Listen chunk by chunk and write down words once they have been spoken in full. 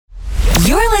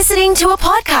listening to a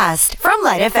podcast from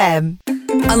LITE FM.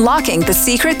 Unlocking the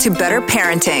secret to better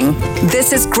parenting.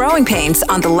 This is Growing Pains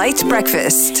on the LITE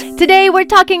Breakfast. Today, we're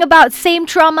talking about same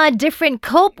trauma, different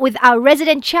cope with our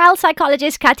resident child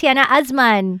psychologist, Katyana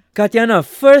Azman. Katyana,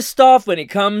 first off, when it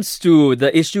comes to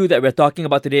the issue that we're talking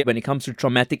about today, when it comes to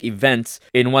traumatic events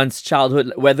in one's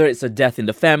childhood, whether it's a death in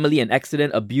the family, an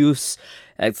accident, abuse,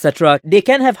 etc., they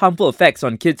can have harmful effects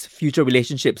on kids' future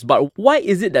relationships. But why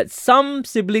is it that some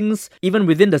siblings, even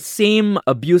within the same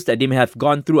abuse that they may have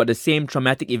gone through or the same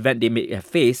traumatic event they may have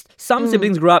faced, some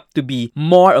siblings grow up to be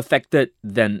more affected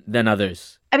than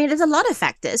others? I mean, there's a lot of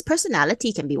factors.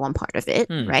 Personality can be one part of it,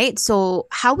 right? So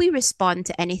how we respond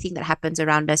to anything that happens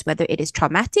around us, whether it is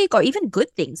traumatic or even good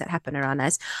things that happen around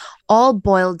us, all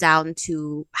boil down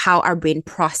to how our brain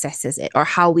processes it or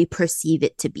how we perceive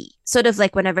it to be. Sort of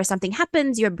like whenever something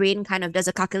happens, your brain kind of does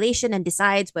a calculation and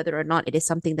decides whether or not it is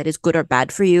something that is good or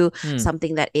bad for you,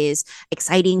 something that is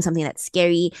exciting, something that's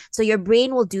scary. So your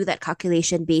brain will do that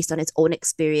calculation based on its own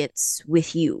experience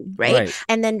with you, right?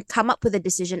 And then come up with a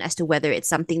decision as to whether it's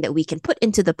something that we can put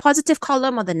into the positive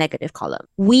column or the negative column.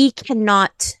 We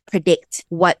cannot predict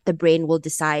what the brain will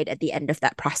decide at the end of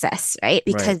that process, right?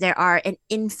 Because there are an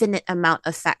infinite amount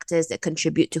of factors that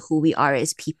contribute to who we are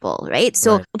as people, right?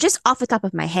 So just off the top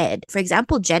of my head, for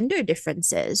example, gender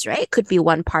differences, right, could be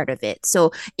one part of it.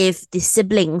 So if the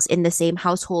siblings in the same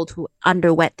household who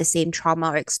underwent the same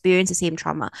trauma or experienced the same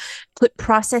trauma could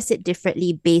process it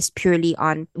differently based purely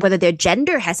on whether their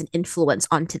gender has an influence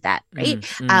onto that, right?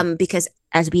 Because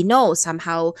as we know,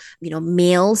 somehow,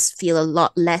 males feel a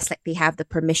lot less like they have the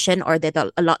permission or they're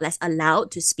a lot less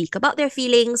allowed to speak about their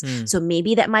feelings. So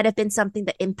maybe that might have been something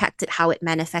that impacted how it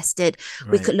manifested.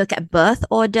 We could look at birth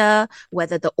order,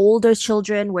 whether the older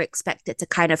children were expected to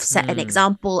kind of set an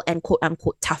example and quote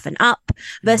unquote toughen up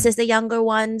versus the younger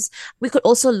ones. We could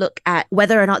also look at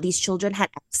whether or not these children had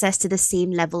access to the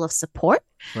same level of support.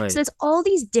 So there's all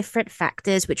these different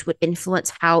factors which would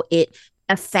influence how it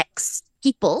affects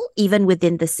people, even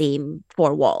within the same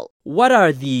four wall. What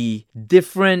are the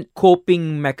different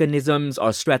coping mechanisms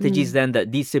or strategies then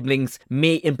that these siblings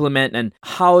may implement, and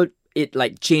how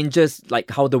it changes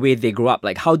how the way they grow up?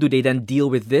 How do they then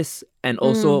deal with this? And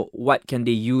also what can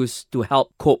they use to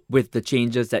help cope with the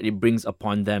changes that it brings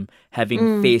upon them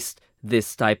having faced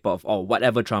this type of or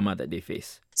whatever trauma that they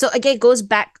face? So again, it goes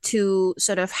back to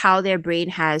sort of how their brain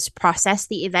has processed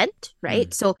the event,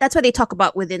 right? So that's what they talk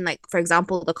about within, for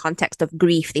example, the context of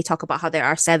grief. They talk about how there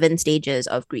are 7 stages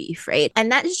of grief, right?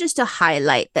 And that is just to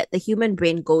highlight that the human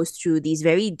brain goes through these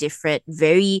very different,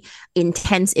 very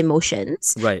intense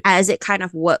emotions as it kind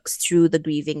of works through the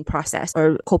grieving process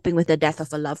or coping with the death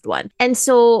of a loved one. And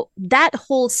so that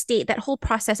whole state, that whole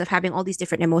process of having all these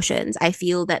different emotions, I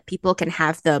feel that people can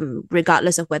have them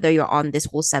regardless of whether you're on this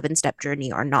whole 7-step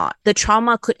journey or not. The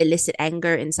trauma could elicit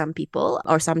anger in some people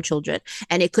or some children,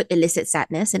 and it could elicit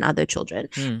sadness in other children.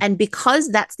 And because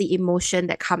that's the emotion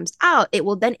that comes out, it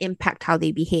will then impact how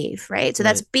they behave, right? So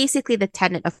that's basically the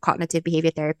tenet of cognitive behavior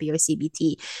therapy or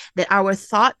CBT, that our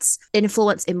thoughts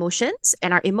influence emotions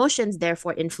and our emotions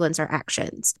therefore influence our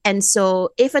actions. And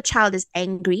so if a child is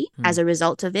angry as a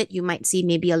result of it, you might see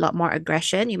maybe a lot more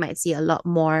aggression, you might see a lot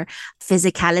more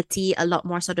physicality, a lot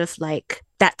more sort of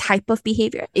that type of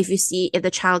behavior. If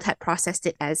the child had processed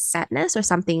it as sadness or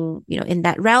something, in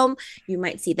that realm, you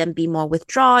might see them be more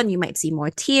withdrawn. You might see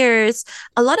more tears.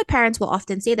 A lot of parents will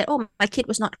often say that, oh, my kid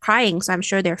was not crying, so I'm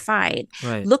sure they're fine.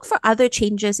 Look for other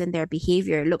changes in their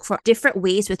behavior. Look for different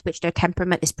ways with which their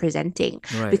temperament is presenting,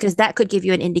 because that could give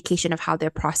you an indication of how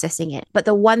they're processing it. But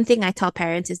the one thing I tell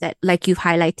parents is that, like you've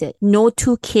highlighted, no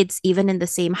 2 kids, even in the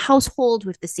same household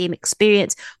with the same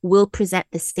experience, will present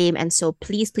the same. And so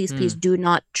please do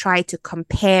not try to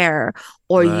compare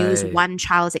or use one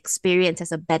child's experience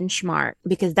as a benchmark,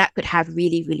 because that could have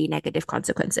really, really negative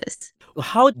consequences.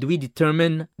 How do we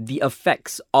determine the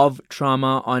effects of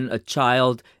trauma on a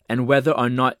child and whether or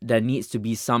not there needs to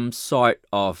be some sort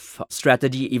of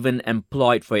strategy even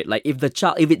employed for it? If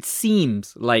it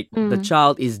seems like the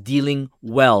child is dealing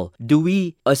well, do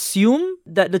we assume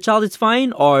that the child is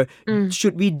fine, or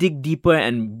should we dig deeper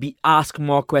and ask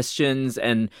more questions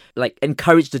and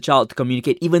encourage the child to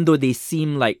communicate even though they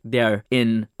seem like they're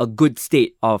in a good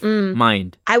state of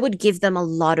mind? I would give them a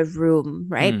lot of room,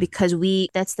 right? Because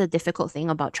that's the difficult thing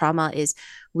about trauma is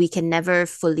we can never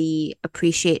fully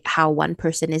appreciate how one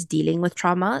person is dealing with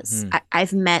traumas.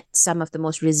 I've met some of the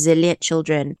most resilient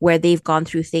children where they've gone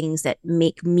through things that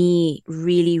make me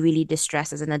really, really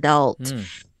distressed as an adult.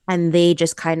 And they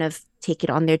just kind of take it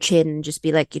on their chin and just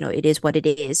be like, it is what it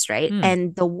is, right?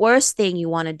 And the worst thing you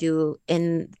want to do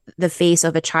in the face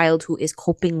of a child who is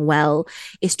coping well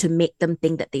is to make them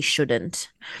think that they shouldn't,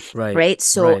 right?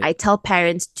 So I tell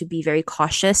parents to be very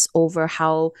cautious over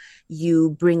how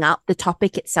you bring up the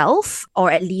topic itself,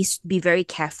 or at least be very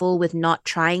careful with not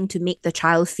trying to make the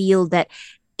child feel that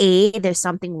A, there's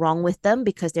something wrong with them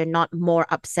because they're not more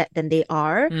upset than they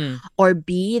are, or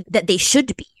B, that they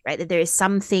should be, right? That there is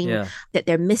something that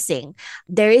they're missing.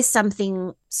 There is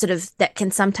something sort of that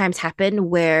can sometimes happen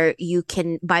where you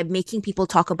can, by making people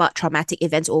talk about traumatic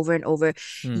events over and over,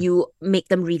 you make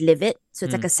them relive it. So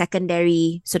it's like a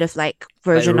secondary sort of like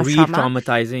version of trauma.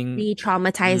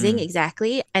 Re-traumatizing,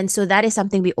 exactly. And so that is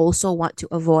something we also want to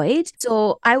avoid.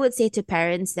 So I would say to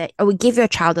parents that I would give your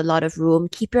child a lot of room,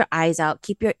 keep your eyes out,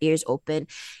 keep your ears open.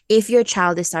 If your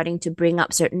child is starting to bring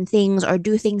up certain things or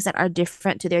do things that are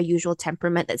different to their usual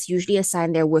temperament, that's usually a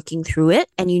sign they're working through it,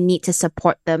 and you need to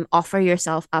support them. Offer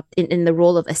yourself up in the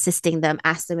role of assisting them.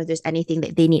 Ask them if there's anything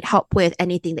that they need help with,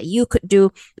 anything that you could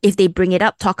do. If they bring it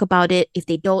up, talk about it. If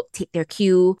they don't, take their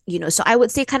cue. So I would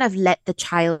say kind of let the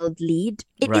child lead.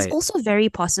 It is also very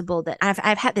possible that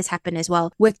I've had this happen as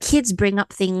well, where kids bring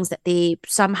up things that they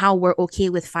somehow were okay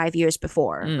with 5 years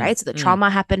before, right? So the trauma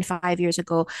happened 5 years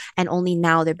ago, and only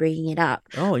now they're bringing it up.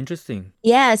 Oh, interesting.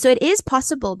 Yeah, so it is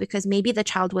possible because maybe the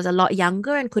child was a lot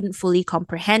younger and couldn't fully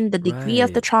comprehend the degree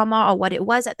of the trauma or what it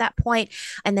was at that point.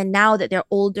 And then now that they're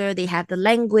older, they have the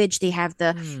language, they have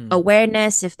the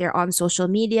awareness. If they're on social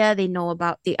media,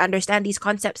 they understand these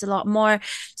concepts a lot more.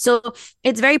 So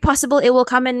it's very possible it will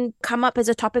come up as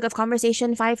a topic of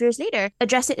conversation 5 years later.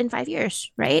 Address it in 5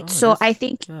 years, right? So I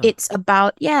think it's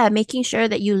about, making sure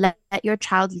that you let your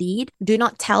child lead. Do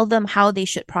not tell them how they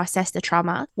should process the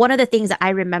trauma. One of the things that I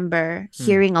remember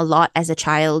hearing a lot as a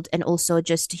child, and also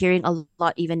just hearing a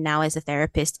lot even now as a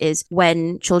therapist, is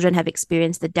when children have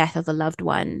experienced the death of a loved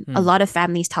one, a lot of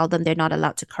families tell them they're not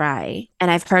allowed to cry. And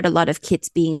I've heard a lot of kids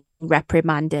being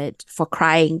reprimanded for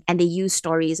crying, and they use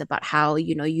stories about how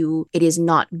it is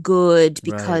not good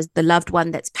because the loved one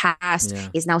that's passed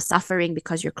is now suffering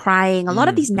because you're crying. A lot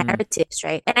of these narratives,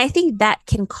 right? And I think that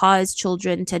can cause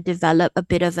children to develop a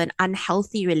bit of an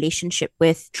unhealthy relationship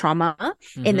with trauma,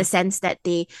 in the sense that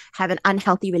they have an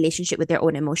unhealthy relationship with their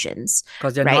own emotions,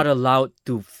 because they're not allowed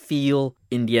to feel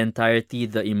in the entirety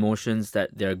the emotions that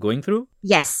they're going through.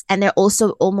 Yes. And they're also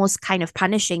almost kind of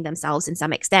punishing themselves in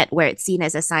some extent, where it's seen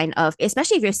as a sign of,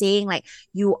 especially if you're saying like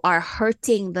you are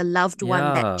hurting the loved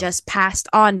one that just passed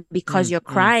on because you're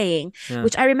crying,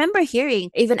 which I remember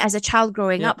hearing even as a child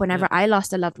growing up whenever I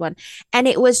lost a loved one. And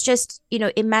it was just,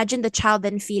 imagine the child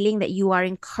then feeling that you are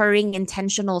incurring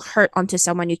intentional hurt onto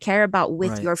someone you care about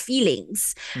with your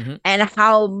feelings, and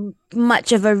how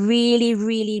much of a really,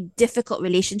 really difficult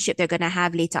relationship they're going to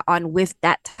have later on with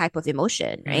that type of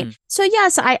emotion, right? So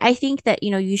I think that,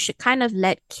 you should kind of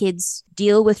let kids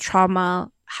deal with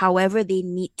trauma however they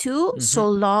need to, so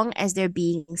long as they're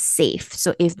being safe.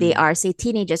 So if they are, say,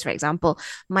 teenagers, for example,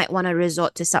 might want to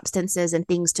resort to substances and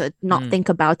things to not think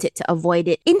about it, to avoid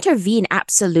it. Intervene,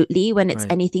 absolutely, when it's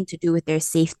anything to do with their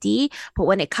safety. But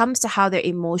when it comes to how they're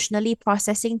emotionally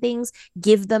processing things,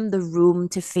 give them the room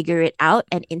to figure it out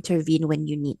and intervene when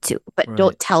you need to. But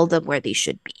don't tell them where they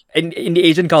should be. In the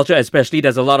Asian culture especially,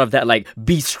 there's a lot of that, like,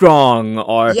 be strong,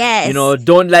 or,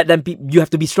 don't let them you have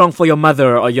to be strong for your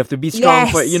mother, or you have to be strong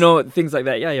for, things like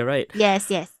that. Yeah, you're right.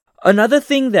 Yes. Another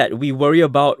thing that we worry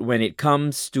about when it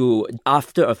comes to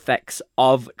after effects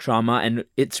of trauma and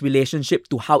its relationship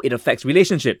to how it affects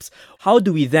relationships. How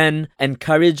do we then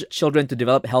encourage children to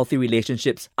develop healthy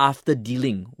relationships after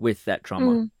dealing with that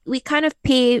trauma? We kind of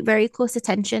pay very close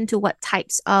attention to what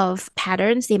types of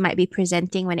patterns they might be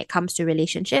presenting when it comes to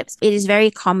relationships. It is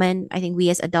very common, I think we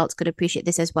as adults could appreciate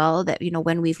this as well, that,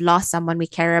 when we've lost someone we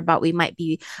care about, we might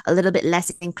be a little bit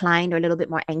less inclined or a little bit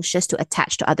more anxious to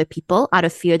attach to other people out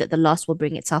of fear that the loss will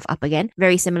bring itself up again.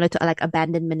 Very similar to like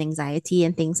abandonment anxiety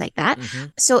and things like that.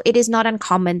 So it is not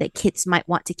uncommon that kids might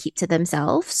want to keep to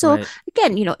themselves. So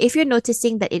again, if you're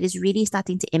noticing that it is really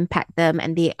starting to impact them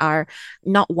and they are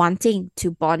not wanting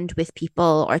to bond with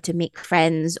people or to make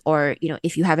friends, or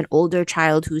if you have an older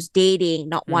child who's dating,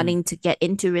 not wanting to get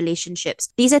into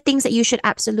relationships, these are things that you should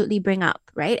absolutely bring up,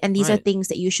 right? And these are things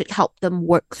that you should help them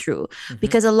work through,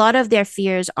 because a lot of their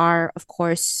fears are, of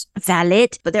course,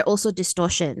 valid, but they're also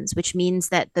distortions, which means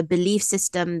that the belief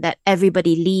system that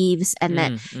everybody leaves and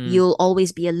that you'll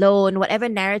always be alone, whatever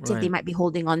narrative they might be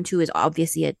holding on to, is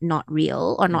obviously not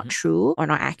real or not true or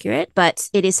not accurate, but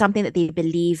it is something that they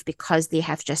believe because they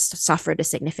have just suffered a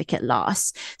significant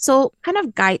loss. So kind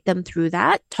of guide them through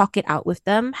that, talk it out with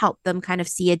them, help them kind of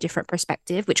see a different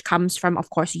perspective, which comes from, of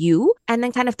course, you, and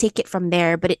then kind of take it from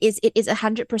there. But it is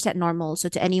 100% normal. So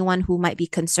to anyone who might be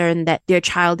concerned that their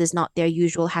child is not their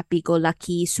usual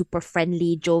happy-go-lucky, super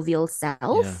friendly, jovial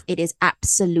self, it is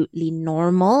absolutely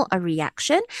normal, a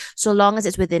reaction, so long as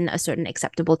it's within a certain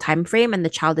acceptable time frame and the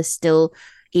child is still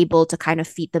able to kind of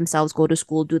feed themselves, go to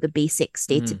school, do the basics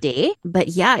day to day. But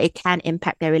yeah, it can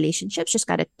impact their relationships. Just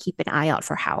got to keep an eye out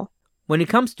for how. When it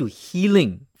comes to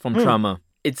healing from trauma,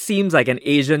 it seems like an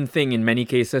Asian thing in many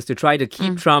cases to try to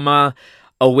keep trauma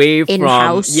away from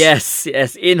in-house. Yes,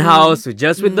 in-house,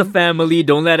 just with the family.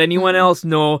 Don't let anyone else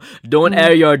know. Don't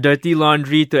air your dirty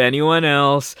laundry to anyone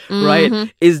else,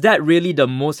 right? Is that really the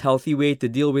most healthy way to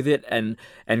deal with it and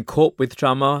cope with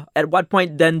trauma? At what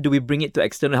point then do we bring it to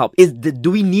external help?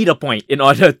 Do we need a point in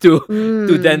order to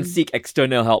then seek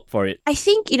external help for it? I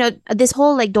think, this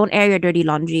whole like don't air your dirty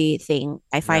laundry thing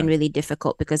I find really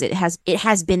difficult because it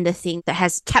has been the thing that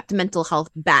has kept mental health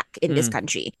back in this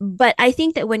country. But I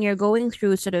think that when you're going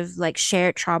through sort of like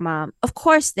shared trauma, of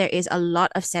course there is a lot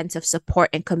of sense of support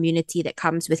and community that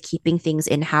comes with keeping things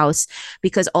in-house,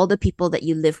 because all the people that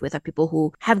you live with are people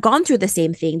who have gone through the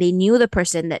same thing. They knew the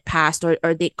person that passed or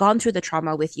they'd gone through the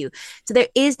trauma with you. So there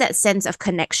is that sense of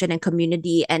connection and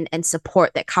community and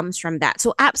support that comes from that.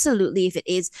 So absolutely, if it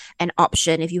is an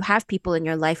option, if you have people in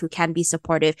your life who can be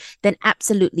supportive, then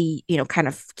absolutely, kind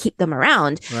of keep them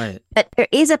around. Right. But there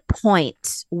is a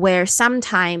point where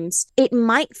sometimes it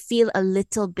might feel a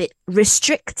little bit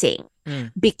restricting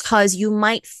because you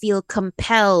might feel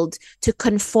compelled to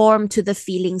conform to the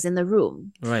feelings in the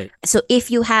room. Right. So if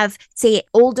you have, say,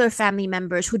 older family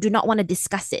members who do not want to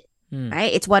discuss it,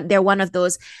 right? They're one of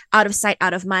those out of sight,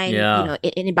 out of mind.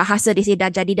 In bahasa they say dah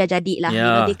jadi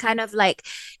lah. They kind of like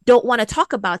don't want to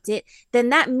talk about it. Then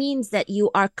that means that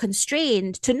you are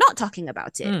constrained to not talking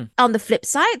about it. On the flip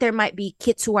side, there might be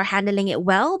kids who are handling it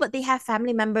well, but they have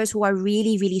family members who are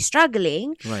really, really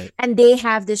struggling, and they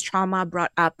have this trauma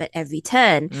brought up at every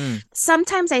turn.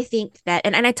 Sometimes I think that,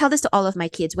 and I tell this to all of my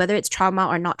kids, whether it's trauma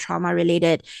or not trauma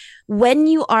related, when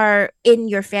you are in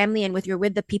your family and with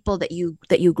the people that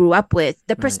you grew up with,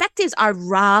 the perspectives are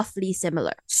roughly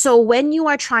similar. So when you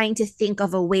are trying to think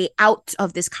of a way out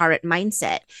of this current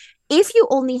mindset, if you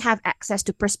only have access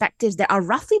to perspectives that are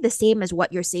roughly the same as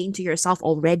what you're saying to yourself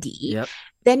already,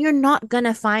 then you're not going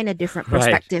to find a different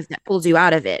perspective that pulls you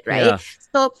out of it, right? Yeah.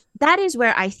 So that is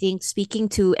where I think speaking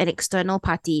to an external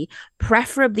party,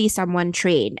 preferably someone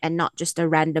trained and not just a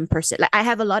random person. Like I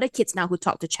have a lot of kids now who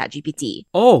talk to ChatGPT.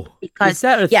 Oh, because, is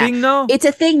that a thing now? It's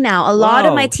a thing now. A lot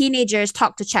of my teenagers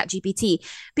talk to ChatGPT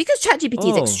because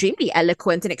ChatGPT is extremely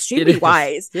eloquent and extremely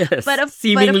wise. Yes, but of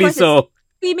seemingly course so.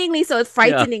 Seemingly so,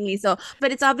 frighteningly so.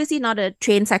 But it's obviously not a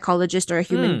trained psychologist or a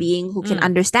human being who can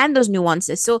understand those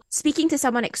nuances. So speaking to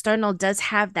someone external does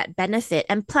have that benefit.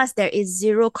 And plus, there is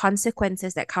zero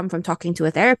consequences that come from talking to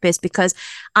a therapist because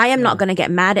I am not going to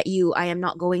get mad at you. I am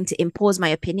not going to impose my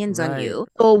opinions on you.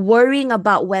 So worrying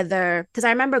about whether, because I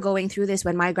remember going through this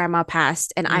when my grandma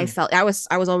passed and I felt I was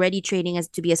already training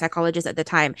to be a psychologist at the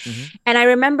time. And I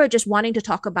remember just wanting to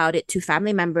talk about it to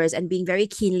family members and being very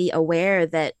keenly aware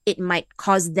that it might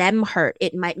cause them hurt.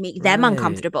 It might make them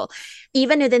uncomfortable.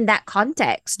 Even within that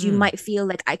context, you might feel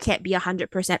like I can't be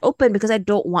 100% open because I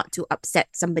don't want to upset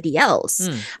somebody else.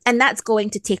 And that's going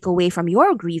to take away from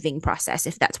your grieving process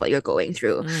if that's what you're going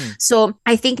through. So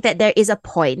I think that there is a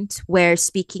point where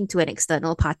speaking to an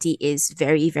external party is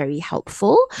very, very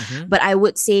helpful. But I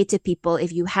would say to people,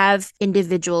 if you have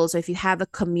individuals or if you have a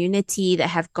community that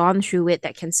have gone through it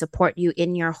that can support you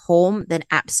in your home, then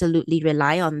absolutely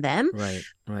rely on them. Right.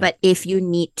 But if you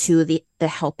need to, the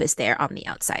help is there on the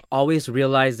outside. Always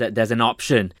realize that there's an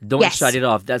option. Don't shut it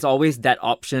off. There's always that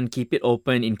option. Keep it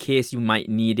open in case you might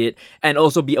need it. And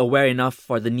also be aware enough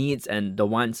for the needs and the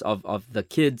wants of the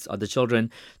kids or the children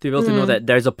to be able to know that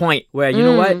there's a point where, you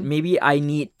know what, maybe I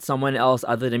need someone else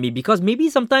other than me. Because maybe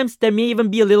sometimes there may even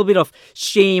be a little bit of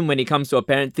shame when it comes to a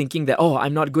parent thinking that, oh,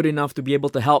 I'm not good enough to be able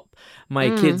to help my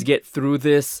kids get through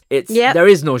this. There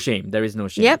is no shame. There is no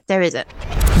shame. Yep, there isn't.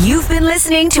 You've been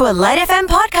listening to a LITE FM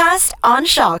podcast on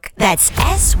Shock. That's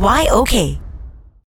SYOK.